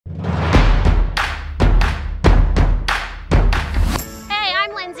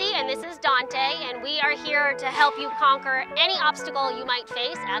here to help you conquer any obstacle you might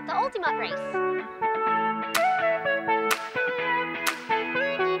face at the Ultimutt Race.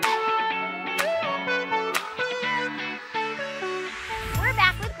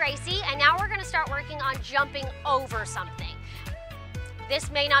 Gracie, and now we're going to start working on jumping over something.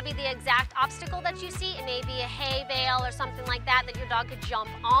 This may not be the exact obstacle that you see. It may be a hay bale or something like that that your dog could jump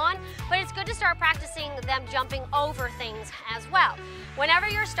on, but it's good to start practicing them jumping over things as well. Whenever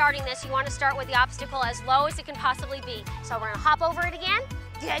you're starting this, you want to start with the obstacle as low as it can possibly be. So we're going to hop over it again.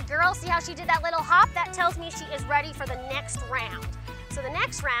 Good girl, see how she did that little hop? That tells me she is ready for the next round. So the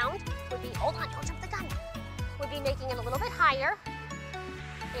next round would be, hold on, don't jump the gun, would be making it a little bit higher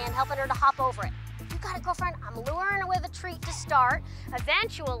and helping her to hop over it. You got it, girlfriend. I'm luring her with a treat to start.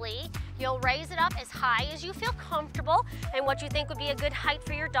 Eventually, you'll raise it up as high as you feel comfortable and what you think would be a good height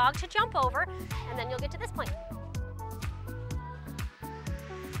for your dog to jump over, and then you'll get to this point.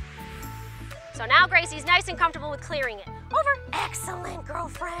 So now Gracie's nice and comfortable with clearing it. Over. Excellent,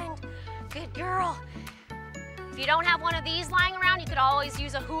 girlfriend. Good girl. If you don't have one of these lying around, you could always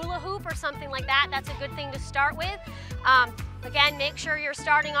use a hula hoop or something like that. That's a good thing to start with. Again, make sure you're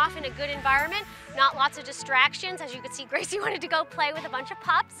starting off in a good environment, not lots of distractions. As you can see, Gracie wanted to go play with a bunch of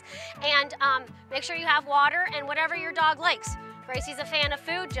pups. And make sure you have water and whatever your dog likes. Gracie's a fan of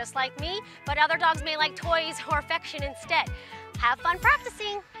food, just like me, but other dogs may like toys or affection instead. Have fun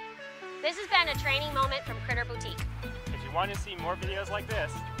practicing. This has been a training moment from Critter Boutique. If you want to see more videos like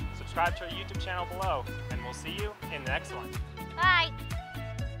this, subscribe to our YouTube channel below, and we'll see you in the next one. Bye.